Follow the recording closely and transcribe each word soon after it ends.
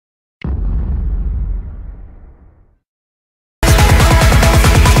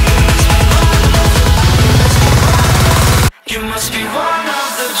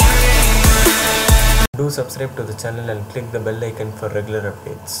subscribe to the channel and click the bell icon for regular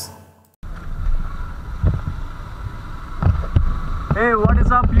updates. Hey, what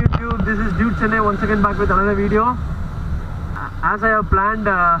is up YouTube? This is Dude Chennai once again back with another video. As I have planned,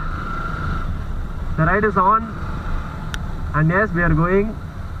 the ride is on, and yes, we are going.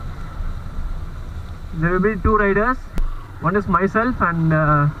 There will be two riders. One is myself and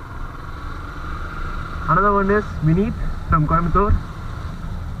another one is Vineet from Coimbatore.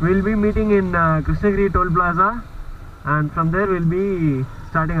 We will be meeting in Krishnagiri Toll Plaza, and from there we will be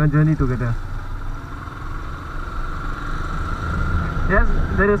starting our journey together. Yes,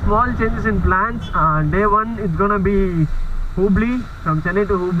 there is small changes in plans. Day one it's gonna be Hubli, from Chennai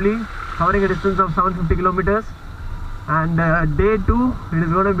to Hubli, covering a distance of 750 kilometers. And day two it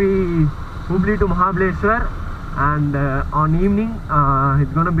is gonna be Hubli to Mahabaleshwar, and on evening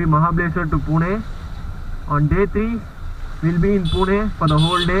it's gonna be Mahabaleshwar to Pune. On day 3 we'll be in Pune for the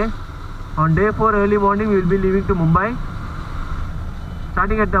whole day. On day 4 early morning we'll be leaving to Mumbai,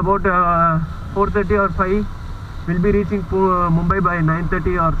 starting at about 4:30 or 5. We'll be reaching Mumbai by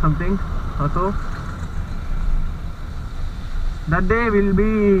 9:30 or something or so. That day we'll be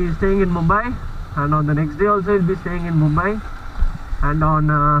staying in Mumbai, and on the next day also we'll be staying in Mumbai. And on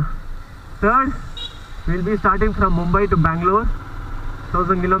 3rd we'll be starting from Mumbai to Bangalore,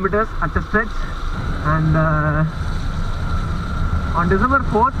 1000 kilometers at a stretch. And on December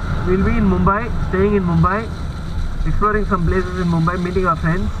 4th we'll be in Mumbai, staying in Mumbai, exploring some places in Mumbai, meeting our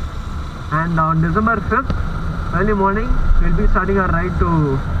friends. And on December 5th early morning we'll be starting our ride to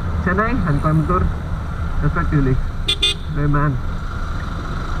Chennai and Coimbatore respectively. Hey man.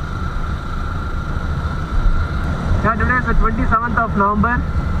 Yeah, today is the 27th of November,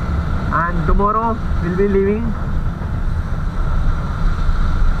 and tomorrow we'll be leaving.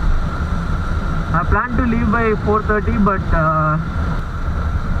 I plan to leave by 4:30, but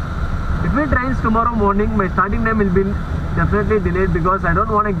if it rains tomorrow morning, my starting time will be definitely delayed, because I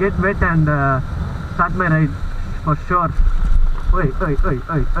don't want to get wet and start my ride for sure. Oi, oi, oi,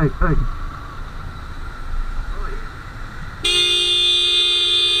 oi, oi, oi.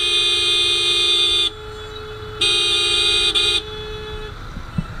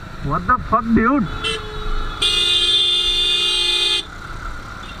 What the fuck, dude?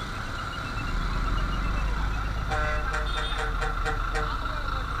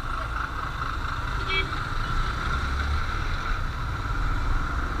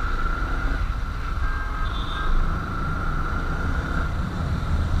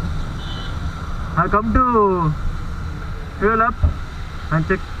 I come to fuel up and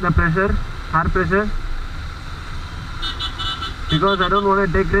check the pressure, air pressure, because I don't want to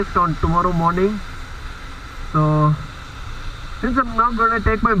take risk on tomorrow morning. So since I'm not going to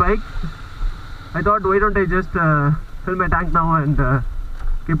take my bike, I thought, why don't I just fill my tank now and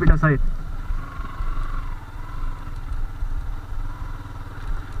keep it aside.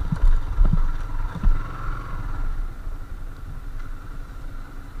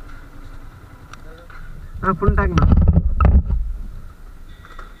 Full tank now.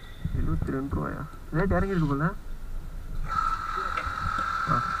 ₹72 rate இறங்கிருக்கு போல.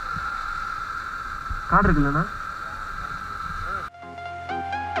 Card இருக்குல்லண்ணா?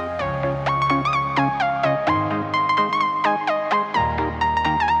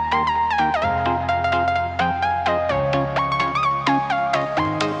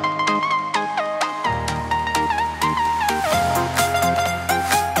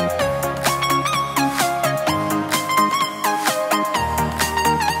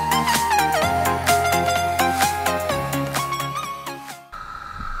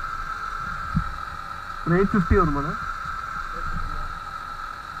 $850 வருமாண்ணா?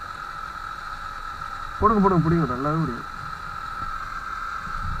 போடுங்க போடுங்க, பிடிக்கும், நல்லாவே பிடிக்கும்.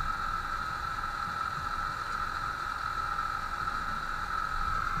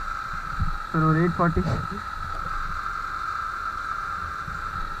 சரி, ஒரு 840.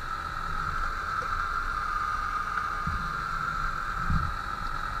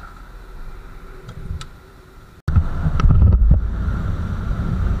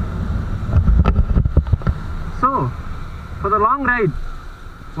 For the long ride,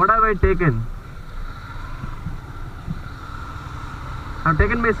 what have I taken? I have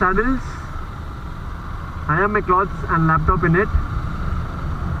taken my saddles. I have my clothes and laptop in it,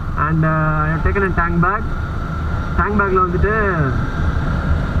 and I have taken a tank bag. Tank bag lo vandittu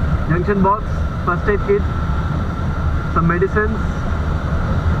junction box, first aid kit, some medicines,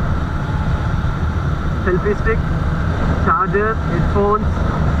 selfie stick, charger, headphones,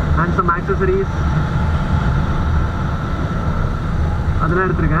 and some accessories. அதெல்லாம்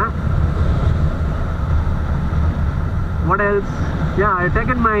எடுத்துருக்கேன். What else? Yeah, I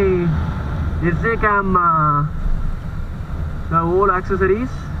taken my SJ cam, the whole accessories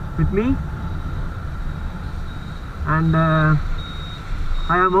with me, and I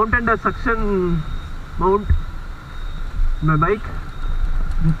have mounted a suction mount in my bike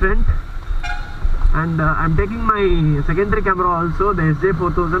in front, and I'm taking my secondary camera also, the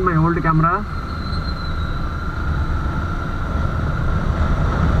SJ4000, my old camera.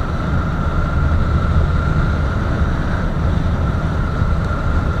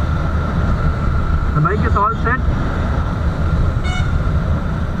 The bike is all set.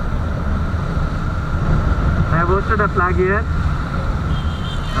 I have posted a flag here,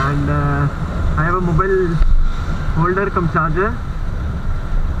 and I have a mobile holder cum charger,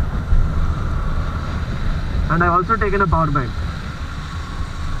 and I have also taken a power bank.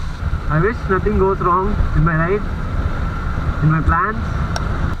 I wish nothing goes wrong in my ride, in my plans.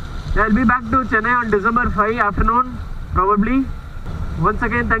 I will be back to Chennai on December 5 afternoon probably. Once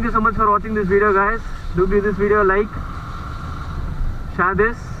again, thank you so much for watching this video, guys. Do give this video a like, share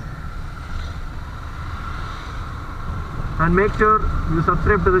this, and make sure you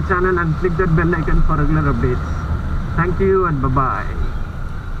subscribe to the channel and click that bell icon for regular updates. Thank you and bye bye.